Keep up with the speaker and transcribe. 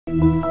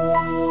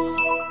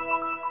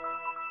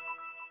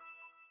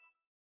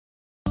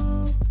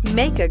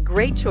Make a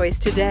great choice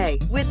today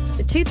with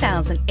the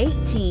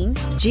 2018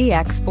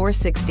 GX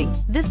 460.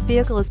 This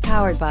vehicle is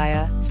powered by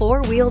a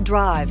 4-wheel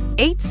drive,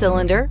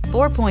 8-cylinder,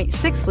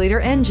 4.6-liter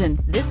engine.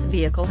 This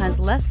vehicle has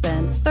less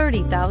than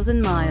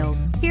 30,000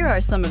 miles. Here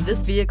are some of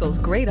this vehicle's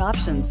great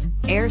options: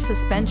 air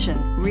suspension,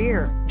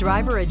 rear,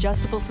 driver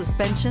adjustable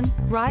suspension,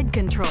 ride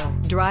control,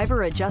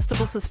 driver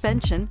adjustable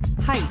suspension,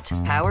 height,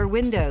 power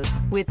windows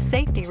with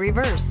safety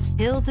reverse,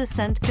 hill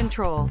descent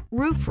control,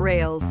 roof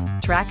rails,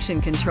 traction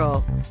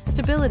control,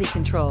 stability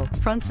control,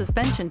 front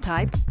suspension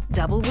type,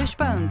 double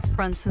wishbones,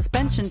 front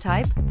suspension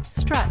type,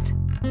 strut.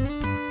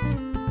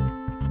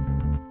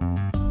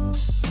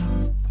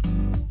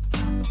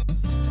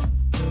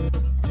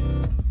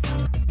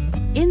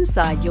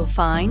 Inside you'll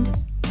find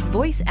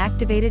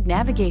voice-activated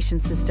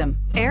navigation system,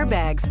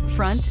 airbags,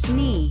 front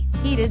knee,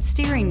 heated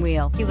steering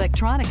wheel,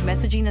 electronic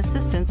messaging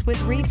assistance with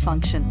read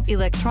function,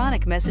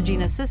 electronic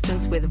messaging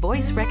assistance with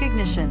voice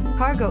recognition,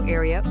 cargo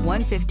area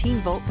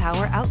 115-volt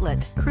power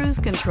outlet, cruise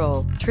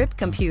control, trip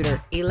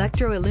computer,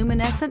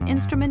 electroluminescent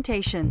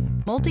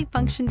instrumentation,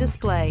 multifunction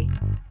display.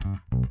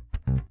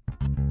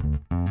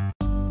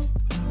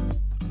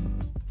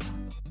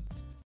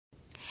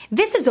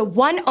 This is a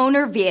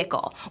one-owner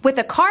vehicle with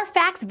a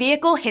Carfax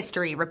Vehicle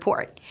History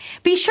Report.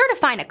 Be sure to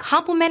find a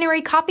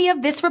complimentary copy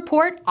of this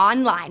report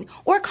online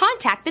or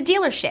contact the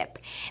dealership.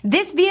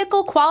 This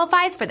vehicle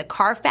qualifies for the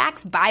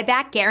Carfax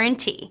Buyback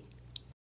Guarantee.